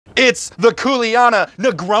It's the Kuleana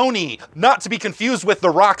Negroni, not to be confused with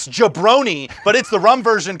The Rock's Jabroni, but it's the rum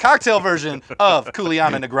version, cocktail version of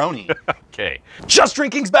Kuleana Negroni. Okay. Just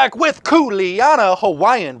Drinking's back with Kuleana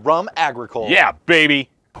Hawaiian Rum Agricole. Yeah, baby.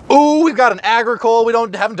 Ooh, we've got an Agricole. We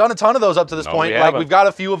haven't done a ton of those up to this point. Like, we've got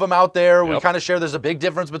a few of them out there. We kind of share. There's a big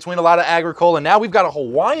difference between a lot of Agricole, and now we've got a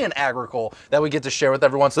Hawaiian Agricole that we get to share with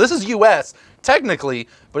everyone. So this is U.S. technically,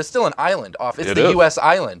 but it's still an island off. It's the U.S.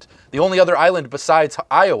 island, the only other island besides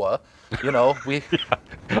Iowa. You know, we.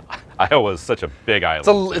 Iowa is such a big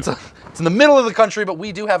island. It's in the middle of the country, but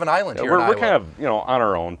we do have an island here. We're kind of, you know, on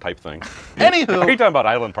our own type thing. Anywho. Are you talking about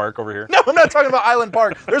Island Park over here? No, I'm not talking about Island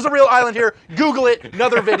Park. There's a real island here. Google it.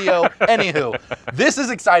 Another video. Anywho, this is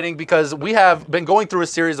exciting because we have been going through a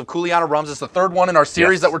series of Kuleana rums. It's the third one in our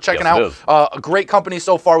series that we're checking out. A great company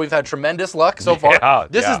so far. We've had tremendous luck so far.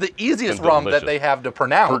 This is the easiest rum that they have to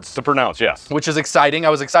pronounce. Yes. Which is exciting. I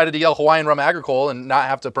was excited to yell Hawaiian Rum Agricole and not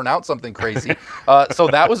have to pronounce something crazy. So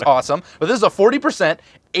that was awesome. But this is a 40%,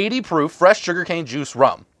 80 proof, fresh sugarcane juice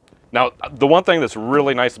rum. Now, the one thing that's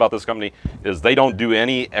really nice about this company is they don't do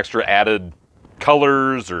any extra added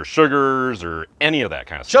colors or sugars or any of that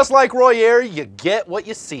kind of stuff. Just like Royer, you get what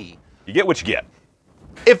you see. You get what you get.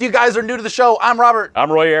 If you guys are new to the show, I'm Robert.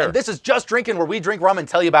 I'm Royer. And this is Just Drinking, where we drink rum and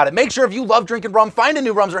tell you about it. Make sure if you love drinking rum, finding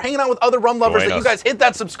new rums, or hanging out with other rum lovers, that you guys hit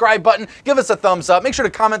that subscribe button, give us a thumbs up. Make sure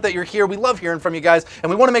to comment that you're here. We love hearing from you guys. And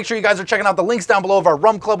we want to make sure you guys are checking out the links down below of our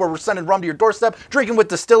rum club, where we're sending rum to your doorstep, drinking with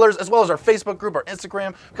distillers, as well as our Facebook group, our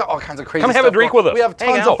Instagram. We've got all kinds of crazy stuff. Come have a drink with us. We have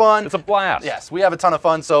tons of fun. It's a blast. Yes, we have a ton of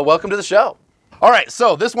fun. So welcome to the show. All right,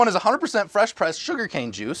 so this one is 100% fresh pressed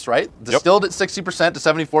sugarcane juice, right? Distilled at 60% to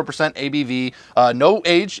 74% ABV. No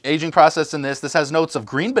aging process in this. This has notes of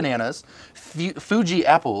green bananas, Fuji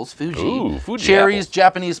apples, Fuji cherries,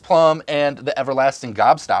 Japanese plum, and the everlasting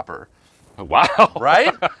gobstopper. Wow.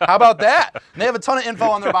 Right? How about that? And they have a ton of info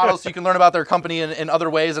on their bottles so you can learn about their company in other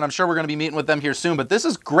ways, and I'm sure we're going to be meeting with them here soon. But this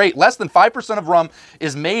is great. Less than 5% of rum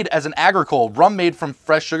is made as an agricole, rum made from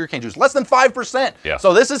fresh sugarcane juice. Less than 5%. Yeah.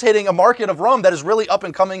 So this is hitting a market of rum that is really up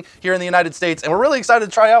and coming here in the United States, and we're really excited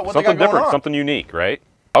to try out what they got going on. Something different, something unique, right?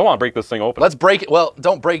 I want to break this thing open. Let's break it. Well,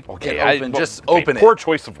 don't break it open. Just open it. Poor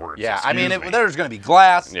choice of words. Yeah, I mean, there's going to be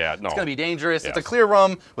glass. Yeah, no. It's going to be dangerous. Yes. It's a clear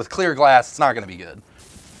rum with clear glass. It's not going to be good.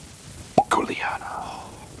 Kuleana.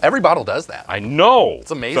 Every bottle does that. I know.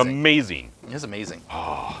 It's amazing. It's amazing. It's amazing.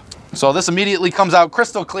 Oh. So this immediately comes out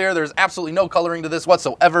crystal clear. There's absolutely no coloring to this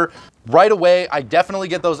whatsoever. Right away, I definitely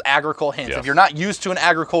get those agricole hints. Yes. If you're not used to an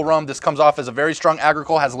agricole rum, this comes off as a very strong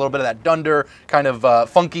agricole, has a little bit of that dunder, kind of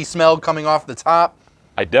funky smell coming off the top.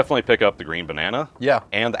 I definitely pick up the green banana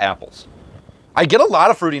and the apples. I get a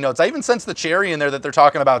lot of fruity notes. I even sense the cherry in there that they're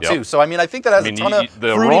talking about too. So I mean, I think that has a ton of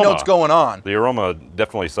fruity notes going on. The aroma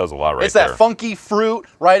definitely says a lot right there. It's that funky fruit,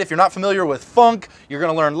 right? If you're not familiar with funk, you're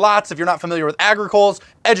going to learn lots. If you're not familiar with agricoles,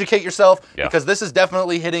 educate yourself because this is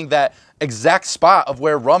definitely hitting that exact spot of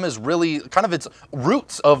where rum is really kind of its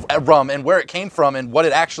roots of rum and where it came from and what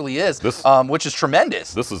it actually is, which is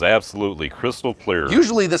tremendous. This is absolutely crystal clear.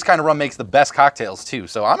 Usually this kind of rum makes the best cocktails too.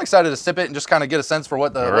 So I'm excited to sip it and just kind of get a sense for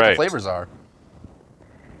what the flavors are.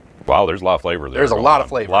 Wow, there's a lot of flavor there. There's a lot of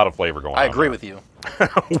flavor. A lot of flavor going on. I agree with you.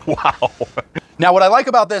 Wow. Now, what I like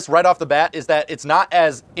about this right off the bat is that it's not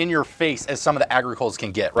as in your face as some of the agricoles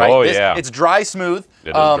can get, right? Oh, yeah. It's dry, smooth. It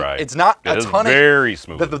is dry. It's not a ton of... very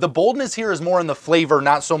smooth. The boldness here is more in the flavor,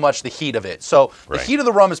 not so much the heat of it. So the heat of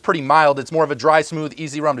the rum is pretty mild. It's more of a dry, smooth,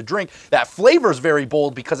 easy rum to drink. That flavor is very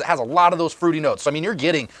bold because it has a lot of those fruity notes. So, I mean, you're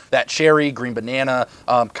getting that cherry, green banana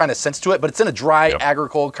kind of sense to it, but it's in a dry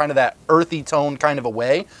agricole, kind of that earthy tone kind of a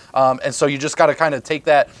way. And so you just got to kind of take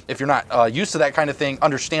that, if you're not used to that kind of thing,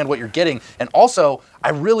 understand what you're getting. And also, I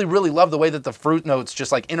really, really love the way that the fruit notes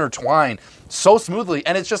just like intertwine so smoothly,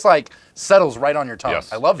 and it's just like settles right on your tongue.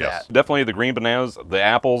 Yes, I love that. Definitely the green bananas, the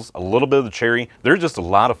apples, a little bit of the cherry. There's just a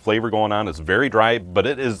lot of flavor going on. It's very dry, but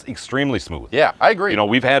it is extremely smooth. Yeah, I agree. You know,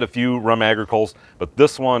 we've had a few rum agricoles, but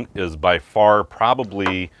this one is by far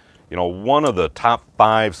probably, you know, one of the top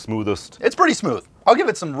 5 smoothest. It's pretty smooth. I'll give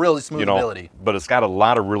it some really smooth ability. But it's got a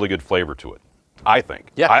lot of really good flavor to it, I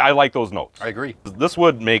think. Yeah. I like those notes. I agree. This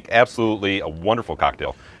would make absolutely a wonderful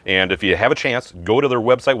cocktail. And if you have a chance, go to their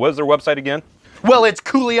website. What is their website again? Well, it's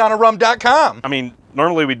kuleanarum.com. I mean,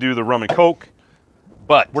 normally we do the rum and Coke,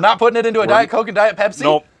 but... We're not putting it into a Diet Coke and Diet Pepsi?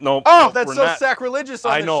 Nope. Oh, that's so sacrilegious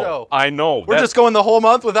on this show. I know. We're just going the whole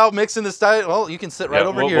month without mixing this diet. Well, you can sit right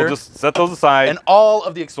over here. We'll just set those aside. And all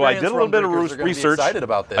of the experienced I did a little bit of research. Excited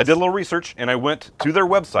about this. I did a little research, and I went to their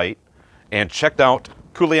website and checked out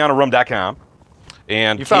kuleanarum.com.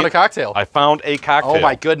 And you found a cocktail. I found a cocktail. Oh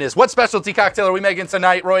my goodness. What specialty cocktail are we making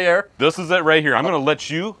tonight, Royer? This is it right here. I'm going to let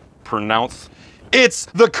you pronounce It's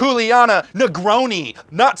the Kuleana Negroni,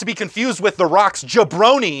 not to be confused with the Rock's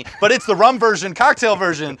Jabroni, but it's the rum version, cocktail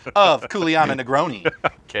version of Kuleana Negroni.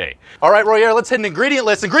 Okay. All right, Royer, let's hit an ingredient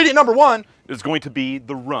list. Ingredient number 1 is going to be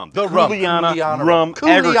the rum. The rum. Kuleana rum,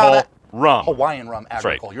 Agricole rum. Hawaiian rum,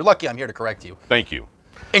 Agricole. Right. You're lucky I'm here to correct you. Thank you.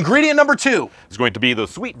 Ingredient number 2 is going to be the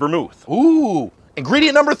sweet vermouth. Ooh.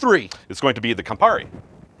 Ingredient number 3 is going to be the Campari.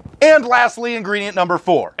 And lastly, ingredient number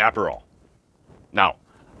 4 Aperol. Now,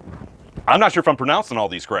 I'm not sure if I'm pronouncing all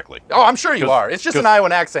these correctly. Oh, I'm sure you are. It's just an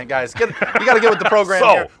Iowan accent, guys. You got to get with the program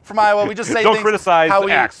here. From Iowa, we just say don't things criticize how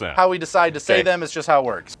the accent. How we decide to say them. It's just how it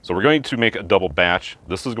works. So we're going to make a double batch.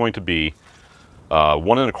 This is going to be 1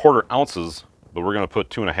 1/4 ounces, but we're going to put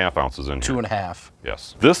 2.5 ounces in here. 2.5.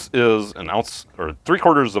 Yes. This is an ounce or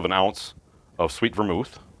 3/4 of an ounce of sweet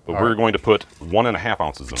vermouth, but we're going to put 1.5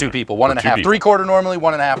 ounces in. 2 people, 1.5. 3/4 normally,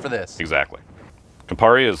 1.5 for this. Exactly.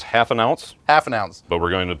 Campari is 1/2 ounce. 1/2 ounce. But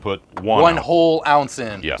we're going to put 1 1 ounce. whole ounce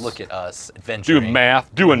in. Yes. Look at us adventuring. Doing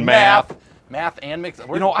math. Doing math. Math and mix.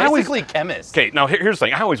 We're I always basically chemists. Okay, now here's the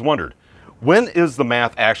thing. I always wondered, when is the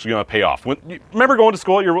math actually going to pay off? When you remember going to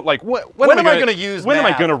school, you're like, when am I going to use When math?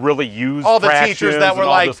 am I going to really use all the teachers that were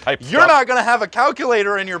like, you're not going to have a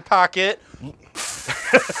calculator in your pocket.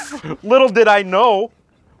 Little did I know,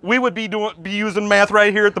 we would be using math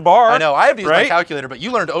right here at the bar. I know. I have to use my calculator, but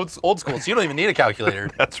you learned old school, so you don't even need a calculator.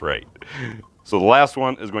 That's right. So the last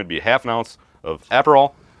one is going to be 1/2 ounce of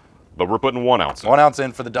Aperol, but we're putting 1 ounce in. 1 ounce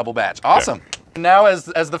in for the double batch. Awesome. Okay. Now, as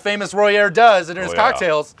the famous Royer does in his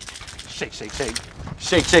cocktails, shake, shake, shake,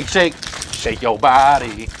 shake, shake, shake, shake your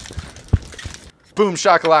body. Boom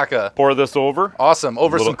shakalaka. Pour this over. Awesome.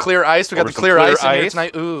 Over some clear ice. We got the clear ice in here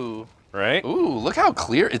tonight. Ooh. Right? Ooh, look how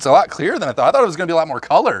clear. It's a lot clearer than I thought. I thought it was going to be a lot more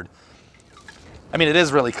colored. I mean, it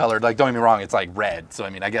is really colored. Like, don't get me wrong, it's like red. So, I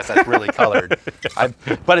mean, I guess that's really colored.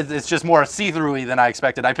 But it's just more see-through-y than I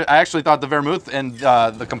expected. I actually thought the vermouth and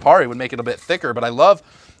the Campari would make it a bit thicker, but I love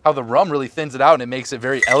how the rum really thins it out and it makes it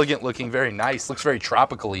very elegant looking, very nice. Looks very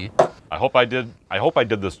tropical-y. I hope I did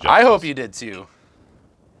this justice. I hope you did too.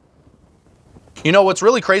 You know, what's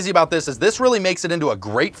really crazy about this is this really makes it into a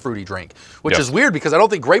grapefruity drink, which is weird because I don't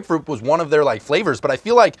think grapefruit was one of their like flavors, but I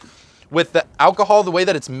feel like with the alcohol, the way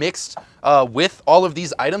that it's mixed with all of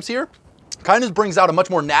these items here, kind of brings out a much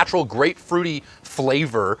more natural grapefruity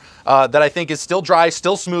flavor that I think is still dry,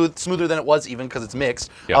 still smooth, smoother than it was even because it's mixed.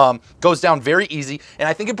 Goes down very easy, and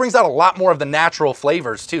I think it brings out a lot more of the natural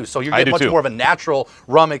flavors too. So you're getting much more of a natural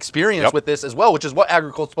rum experience with this as well, which is what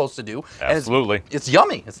Agricole is supposed to do. Absolutely. And it's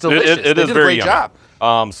yummy. It's delicious. It is did very a great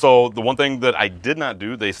job. So the one thing that I did not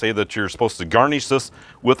do, they say that you're supposed to garnish this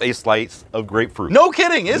with a slice of grapefruit. No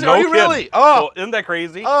kidding, is it? No Are you kidding. really? Oh, So isn't that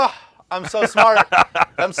crazy? Oh, I'm so smart.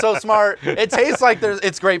 I'm so smart. It tastes like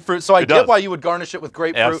it's grapefruit, so I get why you would garnish it with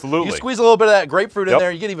grapefruit. Absolutely. You squeeze a little bit of that grapefruit in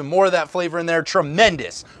there, you get even more of that flavor in there.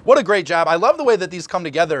 Tremendous. What a great job. I love the way that these come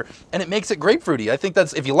together, and it makes it grapefruity. I think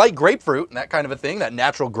that's, if you like grapefruit and that kind of a thing, that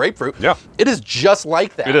natural grapefruit, it is just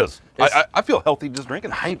like that. It is. I feel healthy just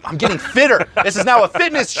drinking. I'm getting fitter. This is now a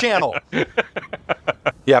fitness channel.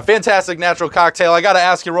 Yeah, fantastic natural cocktail. I got to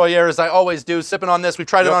ask you, Royer, as I always do, sipping on this. We've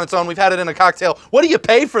tried it on its own. We've had it in a cocktail. What do you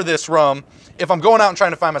pay for this rum if I'm going out and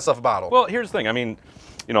trying to find myself a bottle? Well, here's the thing. I mean,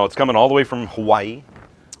 you know, it's coming all the way from Hawaii.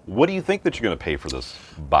 What do you think that you're going to pay for this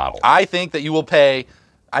bottle? I think that you will pay,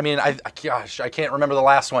 I mean, gosh, I can't remember the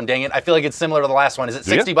last one, dang it. I feel like it's similar to the last one. Is it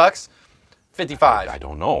 60 bucks? 55. I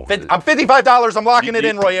don't know. I'm $55. I'm locking it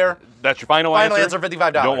in, Royer. That's your final answer? Final answer, $55.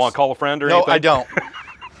 You don't want to call a friend or anything? No, I don't.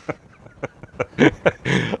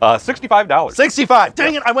 $65. 65.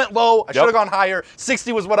 Dang it, I went low. I should have gone higher.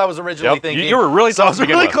 60 was what I was originally thinking. You were really so I was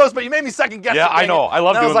really close, but you made me second guess. Yeah, I know. I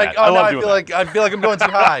love doing that. Oh, now I feel like I'm going too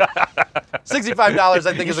high. $65,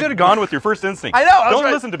 I think. You should have gone with your first instinct. I know.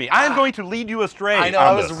 Don't listen to me. I am going to lead you astray. I know.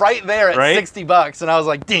 I was right there at 60 bucks, and I was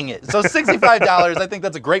like, dang it. So $65. I think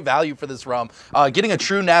that's a great value for this rum. Getting a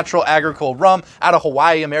true natural Agricole rum out of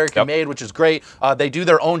Hawaii, American made, which is great. They do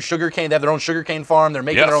their own sugarcane. They have their own sugarcane farm. They're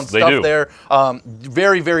making their own stuff there.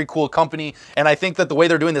 Very, very cool company. And I think that the way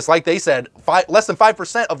they're doing this, like they said, less than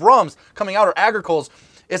 5% of rums coming out are Agricoles.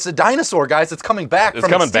 It's a dinosaur, guys. It's coming back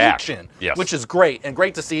from extinction, which is great and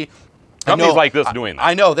great to see. Companies like this doing that.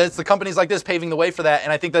 I know. That's the companies like this paving the way for that,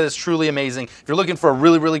 and I think that is truly amazing. If you're looking for a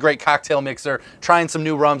really, really great cocktail mixer, trying some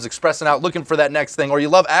new rums, expressing out, looking for that next thing, or you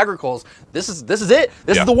love Agricoles, this is it.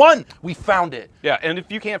 This is the one. We found it. Yeah, and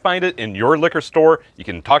if you can't find it in your liquor store, you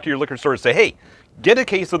can talk to your liquor store and say, hey, get a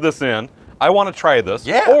case of this in. I want to try this.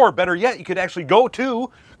 Yeah. Or better yet, you could actually go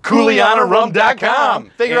to KuleanaRum.com.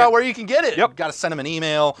 Figure out where you can get it. Yep. Got to send them an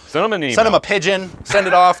email. Send them an email. Send them a pigeon. Send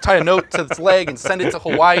it off. Tie a note to its leg and send it to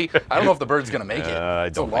Hawaii. I don't know if the bird's going to make it. I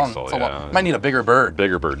don't think so, yeah. Might need a bigger bird.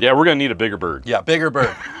 Bigger bird. Yeah, we're going to need a bigger bird. Yeah, bigger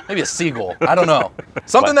bird. Maybe a seagull. I don't know.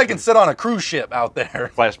 Something that can sit on a cruise ship out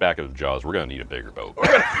there. Flashback of Jaws. We're going to need a bigger boat.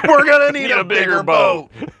 We're going to need a bigger boat.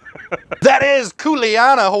 That is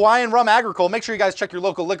Kuleana, Hawaiian Rum Agricole. Make sure you guys check your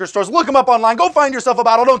local liquor stores. Look them up online. Go find yourself a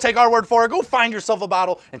bottle. Don't take our word for it. Go find yourself a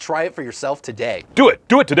bottle and try it for yourself today. Do it.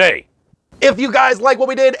 Do it today. If you guys like what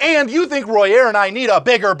we did and you think Royer and I need a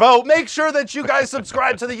bigger boat, make sure that you guys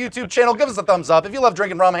subscribe to the YouTube channel. Give us a thumbs up. If you love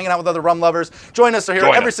drinking rum, hanging out with other rum lovers, join us here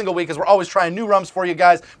every single week as we're always trying new rums for you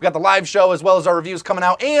guys. We got the live show as well as our reviews coming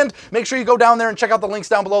out. And make sure you go down there and check out the links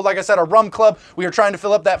down below. Like I said, our rum club, we are trying to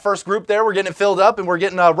fill up that first group there. We're getting it filled up and we're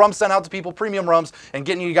getting rum sent out to people, premium rums, and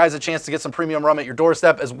getting you guys a chance to get some premium rum at your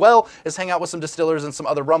doorstep, as well as hang out with some distillers and some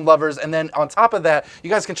other rum lovers. And then on top of that, you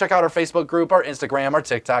guys can check out our Facebook group, our Instagram, our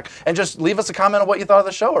TikTok, and just leave us a comment on what you thought of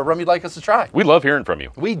the show or rum you'd like us to try. We love hearing from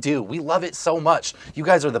you. We do. We love it so much. You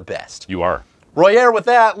guys are the best. You are. Royer, with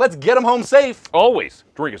that, let's get them home safe. Always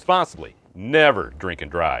drink responsibly. Never drink and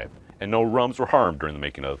drive. And no rums were harmed during the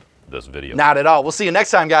making of this video. Not at all. We'll see you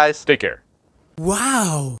next time, guys. Take care.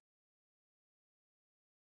 Wow.